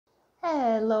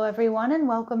Hello everyone and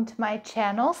welcome to my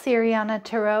channel, Siriana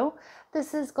Tarot.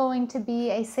 This is going to be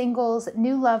a singles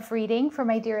new love reading for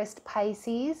my dearest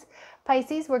Pisces.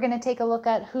 Pisces, we're going to take a look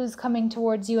at who's coming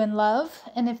towards you in love.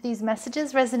 And if these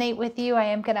messages resonate with you, I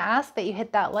am going to ask that you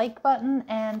hit that like button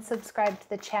and subscribe to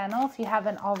the channel if you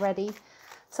haven't already.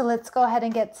 So let's go ahead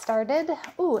and get started.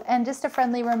 Ooh, and just a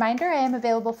friendly reminder, I am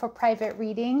available for private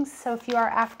readings. So if you are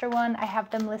after one, I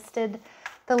have them listed,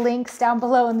 the links down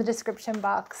below in the description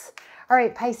box. All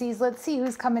right, Pisces, let's see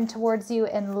who's coming towards you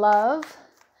in love.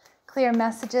 Clear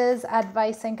messages,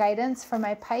 advice, and guidance for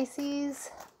my Pisces,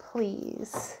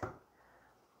 please.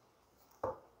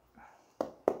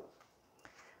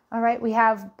 All right, we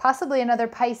have possibly another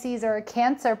Pisces or a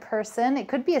Cancer person. It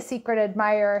could be a secret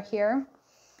admirer here.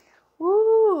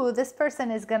 Ooh, this person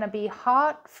is going to be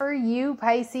hot for you,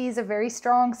 Pisces. A very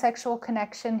strong sexual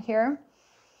connection here.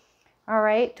 All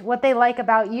right, what they like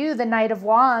about you, the Knight of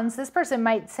Wands. This person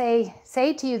might say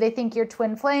to you they think you're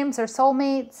twin flames or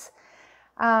soulmates.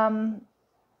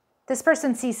 This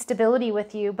person sees stability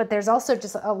with you, but there's also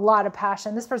just a lot of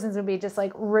passion. This person's going to be just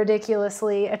like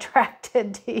ridiculously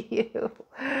attracted to you.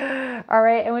 All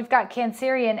right, and we've got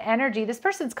Cancerian energy. This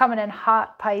person's coming in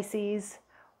hot, Pisces.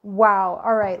 Wow.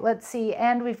 All right, let's see.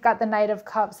 And we've got the Knight of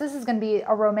Cups. This is going to be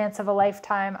a romance of a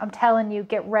lifetime. I'm telling you,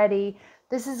 get ready.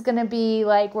 This is going to be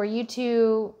like where you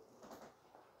two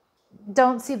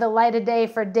don't see the light of day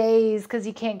for days because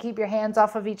you can't keep your hands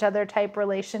off of each other type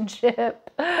relationship.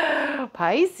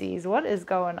 Pisces, what is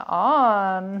going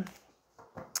on?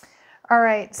 All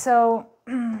right, so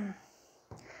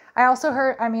I also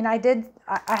heard, I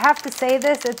have to say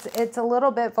this, it's a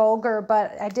little bit vulgar,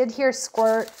 but I did hear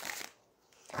squirt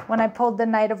when I pulled the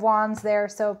Knight of Wands there,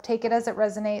 so take it as it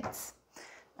resonates.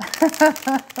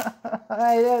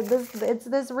 It's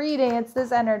this reading, it's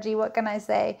this energy, what can I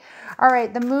say? All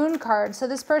right, the Moon card. So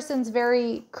this person's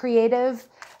very creative,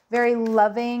 very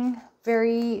loving,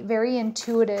 very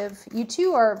intuitive. You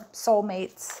two are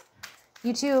soulmates.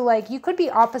 You two, like, you could be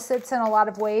opposites in a lot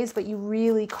of ways, but you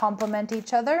really complement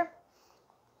each other.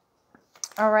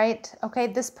 All right, okay,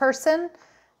 this person,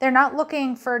 they're not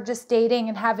looking for just dating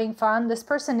and having fun. This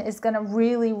person is going to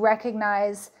really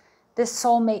recognize this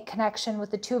soulmate connection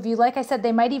with the two of you. Like I said,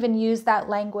 they might even use that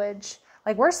language.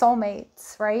 Like, we're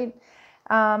soulmates, right?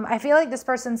 I feel like this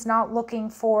person's not looking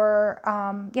for,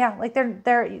 like they're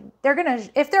gonna,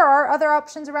 if there are other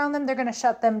options around them, they're gonna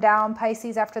shut them down,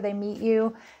 Pisces, after they meet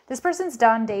you. This person's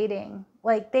done dating.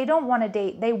 Like, they don't want to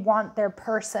date. They want their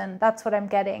person. That's what I'm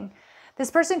getting. This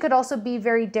person could also be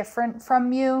very different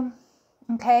from you,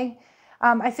 okay?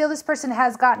 I feel this person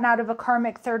has gotten out of a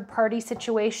karmic third-party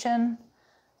situation,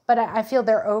 but I feel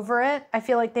they're over it. I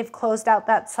feel like they've closed out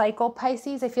that cycle,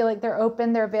 Pisces. I feel like they're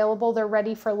open, they're available, they're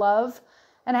ready for love.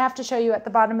 And I have to show you at the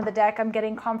bottom of the deck, I'm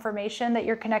getting confirmation that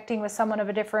you're connecting with someone of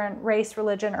a different race,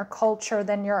 religion, or culture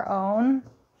than your own.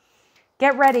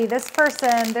 Get ready. This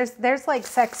person, there's like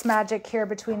sex magic here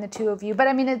between the two of you. But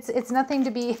I mean, it's nothing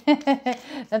to be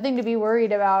nothing to be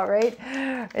worried about, right?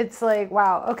 It's like,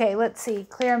 wow. Okay, let's see.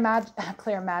 Clear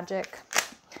magic.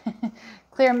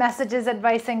 Clear messages,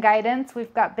 advice, and guidance.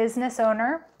 We've got business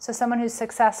owner, so someone who's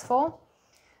successful.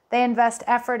 They invest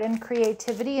effort and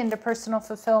creativity into personal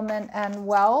fulfillment and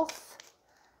wealth.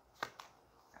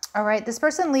 All right, this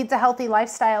person leads a healthy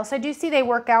lifestyle. So I do see they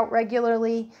work out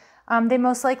regularly. They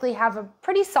most likely have a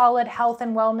pretty solid health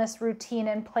and wellness routine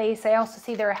in place. I also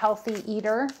see they're a healthy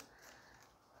eater.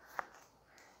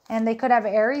 And they could have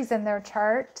Aries in their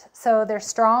chart. So they're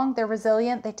strong, they're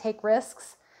resilient, they take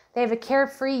risks. They have a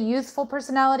carefree, youthful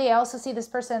personality. I also see this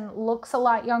person looks a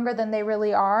lot younger than they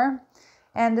really are.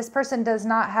 And this person does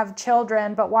not have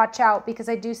children, but watch out, because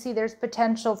I do see there's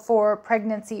potential for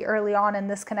pregnancy early on in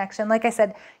this connection. Like I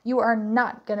said, you are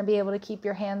not going to be able to keep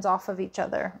your hands off of each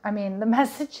other. I mean, the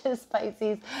message is,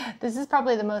 Pisces, this is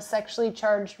probably the most sexually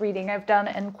charged reading I've done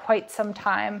in quite some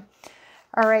time.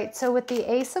 All right, so with the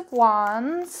Ace of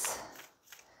Wands,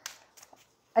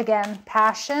 again,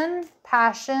 passion.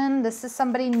 This is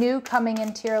somebody new coming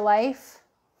into your life.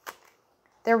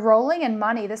 They're rolling in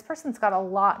money. This person's got a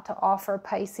lot to offer,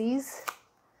 Pisces.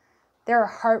 They're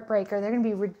a heartbreaker. They're going to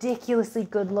be ridiculously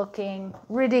good looking.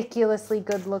 Ridiculously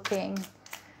good looking.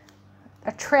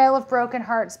 A trail of broken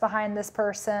hearts behind this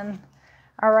person.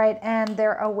 All right, and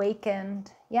they're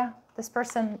awakened. Yeah, this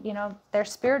person, you know, they're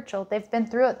spiritual. They've been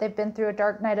through it. They've been through a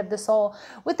dark night of the soul.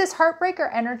 With this heartbreaker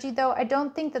energy, though, I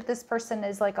don't think that this person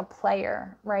is like a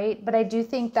player, right? But I do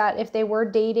think that if they were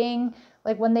dating,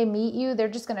 like when they meet you, they're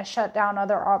just going to shut down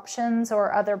other options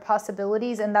or other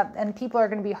possibilities, and people are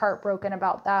going to be heartbroken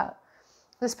about that.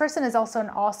 This person is also an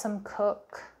awesome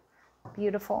cook.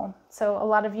 Beautiful. So a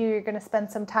lot of you, you're going to spend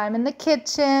some time in the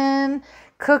kitchen,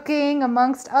 cooking,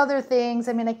 amongst other things.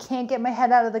 I mean, I can't get my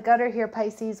head out of the gutter here,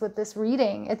 Pisces, with this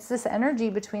reading. It's this energy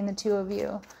between the two of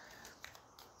you.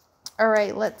 All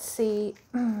right, let's see.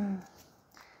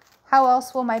 How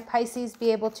else will my Pisces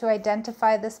be able to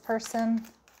identify this person?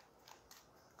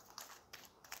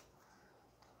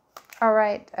 All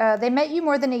right, they met you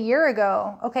more than a year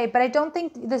ago. Okay, but I don't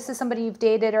think this is somebody you've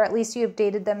dated, or at least you have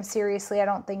dated them seriously. I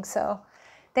don't think so.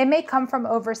 They may come from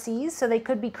overseas, so they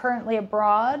could be currently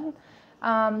abroad.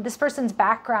 This person's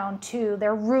background too,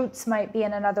 their roots might be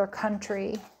in another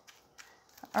country.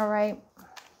 All right.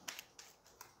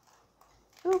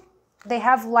 Ooh. They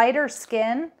have lighter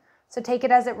skin, so take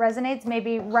it as it resonates.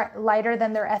 Maybe lighter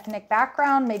than their ethnic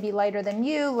background, maybe lighter than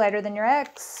you, lighter than your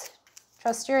ex.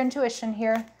 Trust your intuition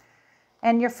here.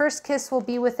 And your first kiss will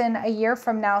be within a year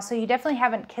from now, so you definitely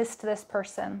haven't kissed this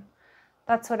person.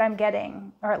 That's what I'm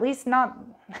getting, or at least not.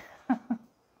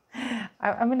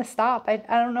 I'm going to stop. I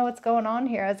don't know what's going on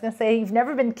here. I was going to say you've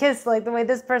never been kissed like the way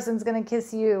this person's going to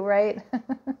kiss you, right?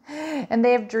 And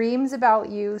they have dreams about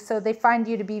you, so they find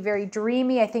you to be very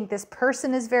dreamy. I think this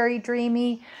person is very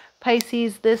dreamy.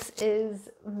 Pisces, this is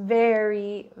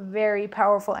very, very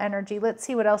powerful energy. Let's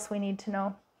see what else we need to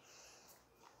know.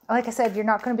 Like I said, you're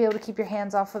not going to be able to keep your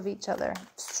hands off of each other.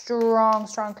 Strong,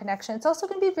 strong connection. It's also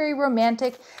going to be very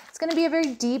romantic. It's going to be a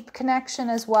very deep connection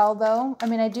as well, though. I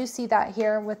mean, I do see that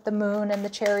here with the moon and the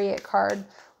chariot card.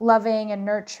 Loving and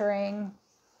nurturing.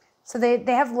 So they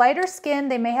have lighter skin.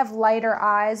 They may have lighter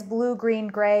eyes, blue, green,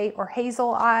 gray, or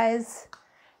hazel eyes.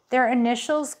 Their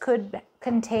initials could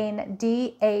contain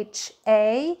D, H,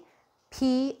 A,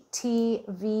 P, T,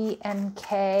 V, and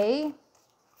K.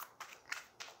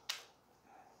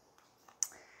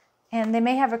 And they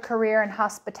may have a career in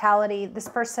hospitality. This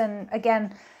person,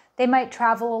 again, they might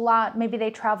travel a lot. Maybe they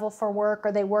travel for work,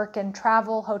 or they work in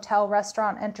travel, hotel,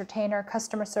 restaurant, entertainer,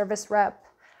 customer service rep.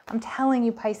 I'm telling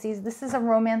you, Pisces, this is a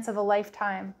romance of a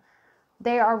lifetime.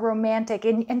 They are romantic,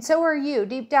 and so are you.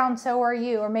 Deep down, so are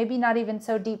you, or maybe not even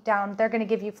so deep down. They're going to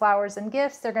give you flowers and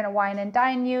gifts. They're going to wine and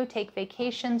dine you, take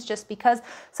vacations just because.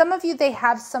 Some of you, they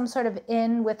have some sort of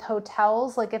in with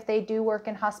hotels, like if they do work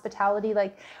in hospitality,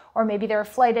 like, or maybe they're a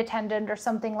flight attendant or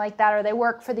something like that, or they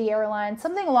work for the airline,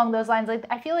 something along those lines. Like,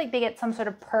 I feel like they get some sort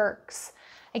of perks.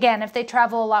 Again, if they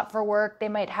travel a lot for work, they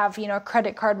might have, you know, a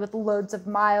credit card with loads of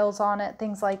miles on it,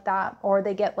 things like that, or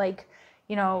they get like,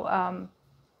 you know,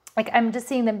 like I'm just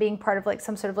seeing them being part of like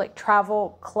some sort of like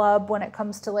travel club when it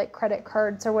comes to like credit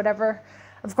cards or whatever.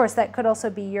 Of course, that could also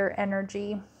be your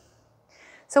energy.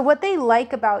 So what they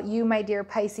like about you, my dear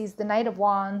Pisces, the Knight of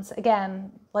Wands,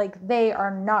 again, like they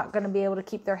are not going to be able to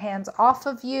keep their hands off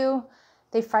of you.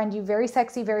 They find you very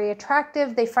sexy, very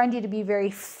attractive. They find you to be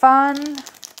very fun.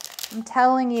 I'm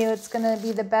telling you, it's going to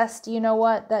be the best, you know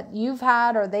what, that you've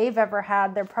had or they've ever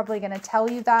had. They're probably going to tell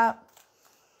you that.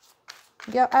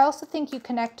 Yeah, I also think you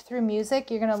connect through music.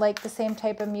 You're going to like the same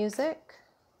type of music.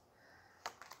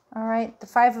 All right, the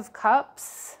Five of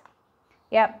Cups.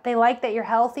 Yep, they like that you're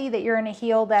healthy, that you're in a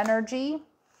healed energy.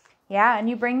 Yeah, and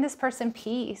you bring this person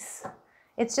peace.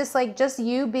 It's just like just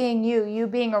you being you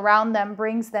being around them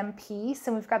brings them peace.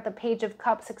 And we've got the Page of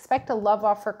Cups. Expect a love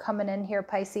offer coming in here,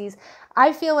 Pisces.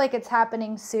 I feel like it's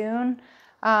happening soon,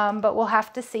 but we'll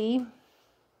have to see.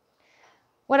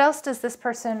 What else does this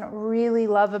person really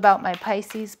love about my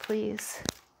Pisces, please?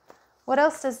 What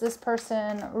else does this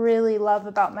person really love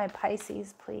about my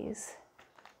Pisces, please?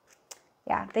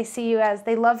 Yeah, they see you as,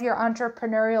 they love your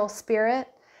entrepreneurial spirit,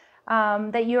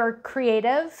 that you are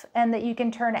creative and that you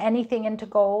can turn anything into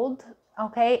gold,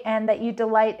 okay? And that you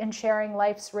delight in sharing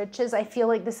life's riches. I feel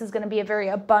like this is going to be a very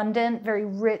abundant, very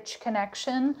rich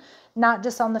connection, not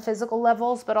just on the physical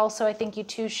levels, but also I think you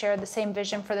two share the same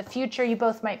vision for the future. You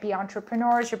both might be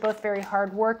entrepreneurs. You're both very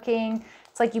hardworking.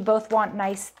 It's like you both want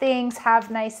nice things, have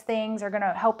nice things, are going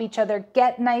to help each other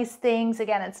get nice things.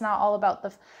 Again, it's not all about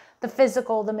the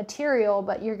physical, the material,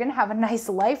 but you're going to have a nice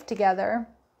life together.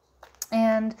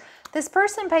 And this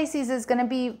person, Pisces, is going to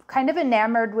be kind of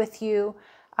enamored with you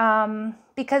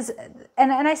because,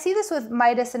 and I see this with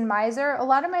Midas and Miser. A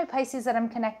lot of my Pisces that I'm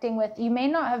connecting with, you may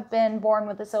not have been born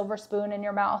with a silver spoon in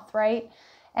your mouth, right?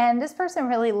 And this person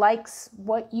really likes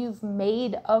what you've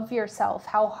made of yourself,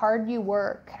 how hard you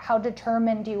work, how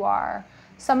determined you are.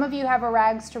 Some of you have a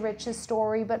rags to riches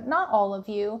story, but not all of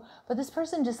you. But this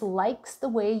person just likes the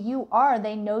way you are.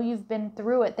 They know you've been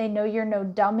through it. They know you're no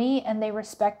dummy and they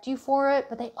respect you for it.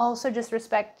 But they also just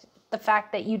respect the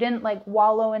fact that you didn't like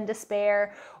wallow in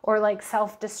despair or like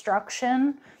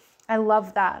self-destruction. I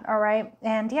love that. All right.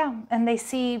 And yeah, and they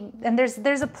see, and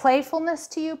there's a playfulness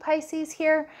to you, Pisces,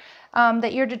 here.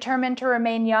 that you're determined to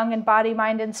remain young in body,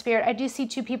 mind, and spirit. I do see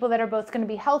two people that are both going to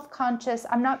be health conscious.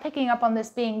 I'm not picking up on this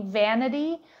being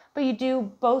vanity, but you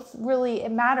do both really,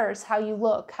 it matters how you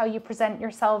look, how you present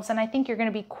yourselves. And I think you're going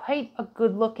to be quite a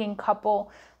good looking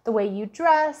couple. The way you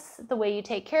dress, the way you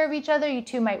take care of each other. You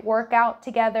two might work out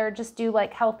together, just do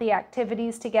like healthy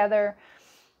activities together.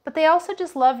 But they also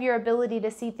just love your ability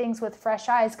to see things with fresh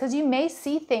eyes, because you may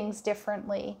see things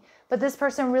differently, but this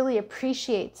person really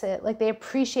appreciates it. Like they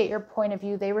appreciate your point of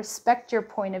view. They respect your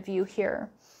point of view here.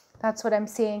 That's what I'm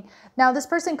seeing. Now, this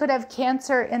person could have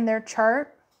Cancer in their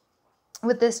chart.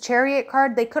 With this Chariot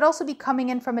card, they could also be coming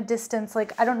in from a distance.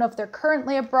 Like, I don't know if they're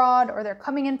currently abroad, or they're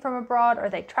coming in from abroad, or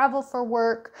they travel for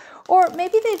work, or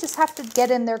maybe they just have to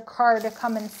get in their car to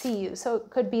come and see you. So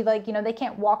it could be like, you know, they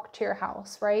can't walk to your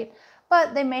house, right?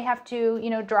 But they may have to,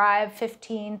 you know, drive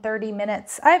 15, 30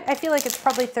 minutes. I feel like it's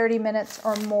probably 30 minutes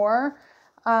or more.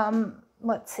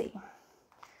 Let's see.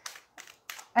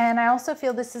 And I also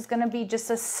feel this is going to be just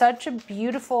such a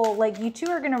beautiful, like you two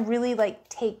are going to really like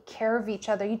take care of each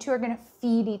other. You two are going to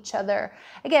feed each other.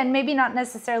 Again, maybe not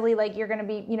necessarily like you're going to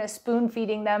be, you know, spoon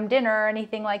feeding them dinner or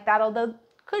anything like that, although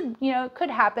could, you know, it could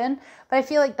happen. But I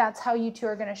feel like that's how you two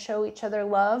are going to show each other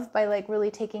love, by like really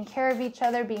taking care of each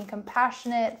other, being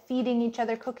compassionate, feeding each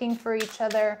other, cooking for each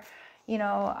other, you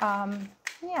know,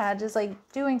 yeah, just like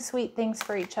doing sweet things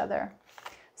for each other.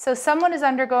 So someone is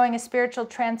undergoing a spiritual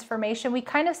transformation. We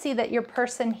kind of see that your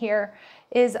person here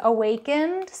is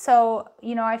awakened. So,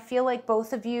 you know, I feel like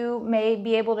both of you may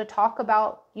be able to talk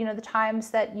about, you know, the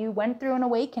times that you went through an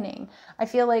awakening. I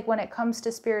feel like when it comes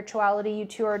to spirituality, you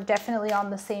two are definitely on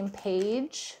the same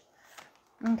page.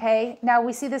 Okay, now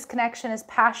we see this connection is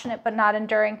passionate but not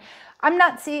enduring. I'm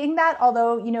not seeing that,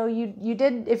 although, you know, you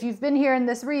did, if you've been here in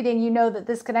this reading, you know that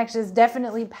this connection is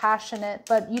definitely passionate,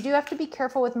 but you do have to be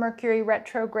careful with Mercury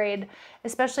retrograde,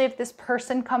 especially if this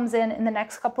person comes in the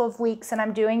next couple of weeks, and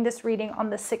I'm doing this reading on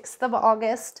the 6th of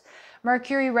August.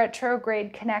 Mercury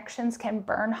retrograde connections can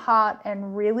burn hot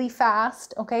and really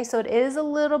fast, okay? So it is a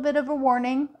little bit of a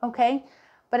warning, okay?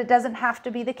 But it doesn't have to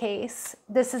be the case.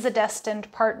 This is a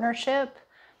destined partnership.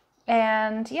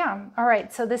 And yeah, all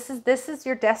right, so this is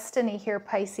your destiny here,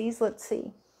 Pisces. Let's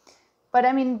see. But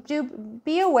I mean, do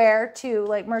be aware too,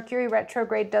 like Mercury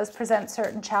retrograde does present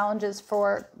certain challenges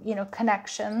for, you know,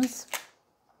 connections.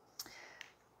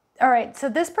 All right, so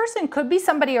this person could be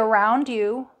somebody around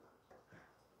you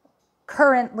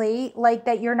currently, like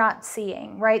that you're not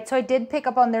seeing, right? So I did pick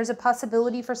up on, there's a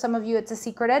possibility for some of you it's a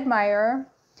secret admirer.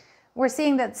 We're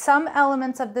seeing that some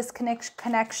elements of this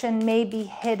connection may be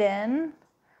hidden.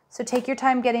 So take your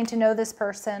time getting to know this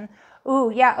person. Ooh,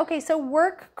 yeah, okay, so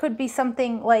work could be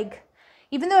something like,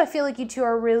 even though I feel like you two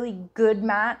are a really good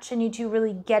match and you two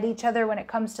really get each other when it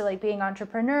comes to like being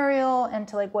entrepreneurial and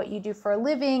to like what you do for a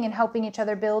living and helping each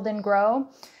other build and grow,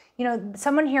 you know,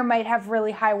 someone here might have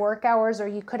really high work hours, or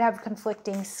you could have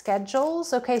conflicting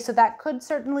schedules. Okay, so that could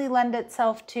certainly lend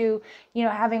itself to, you know,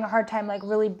 having a hard time like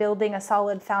really building a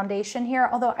solid foundation here,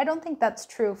 although I don't think that's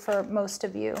true for most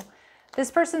of you. This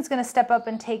person's going to step up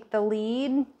and take the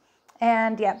lead.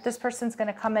 And yeah, this person's going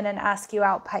to come in and ask you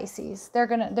out, Pisces. They're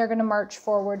going to march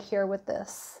forward here with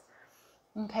this.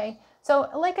 Okay. So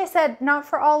like I said, not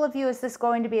for all of you is this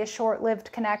going to be a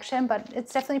short-lived connection, but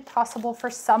it's definitely possible for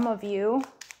some of you.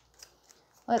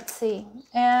 Let's see.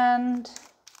 And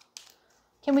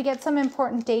can we get some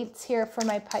important dates here for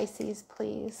my Pisces,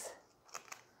 please?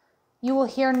 You will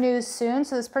hear news soon.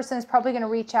 So this person is probably going to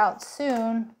reach out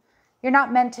soon. You're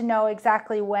not meant to know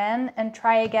exactly when, and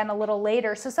try again a little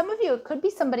later. So some of you, it could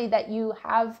be somebody that you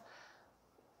have,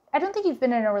 I don't think you've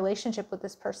been in a relationship with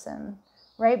this person,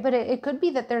 right? But it could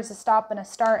be that there's a stop and a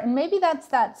start. And maybe that's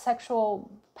that sexual,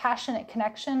 passionate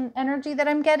connection energy that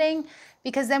I'm getting,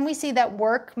 because then we see that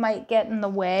work might get in the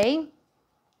way.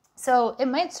 So it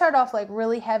might start off like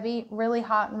really heavy, really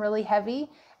hot and really heavy.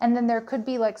 And then there could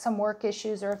be like some work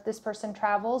issues, or if this person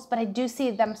travels, but I do see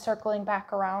them circling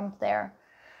back around there.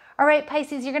 All right,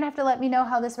 Pisces, you're going to have to let me know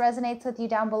how this resonates with you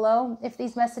down below. If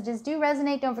these messages do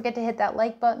resonate, don't forget to hit that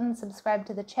like button, subscribe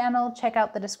to the channel, check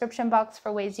out the description box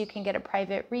for ways you can get a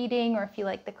private reading, or if you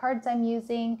like the cards I'm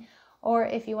using, or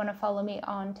if you want to follow me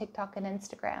on TikTok and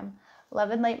Instagram.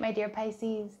 Love and light, my dear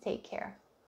Pisces. Take care.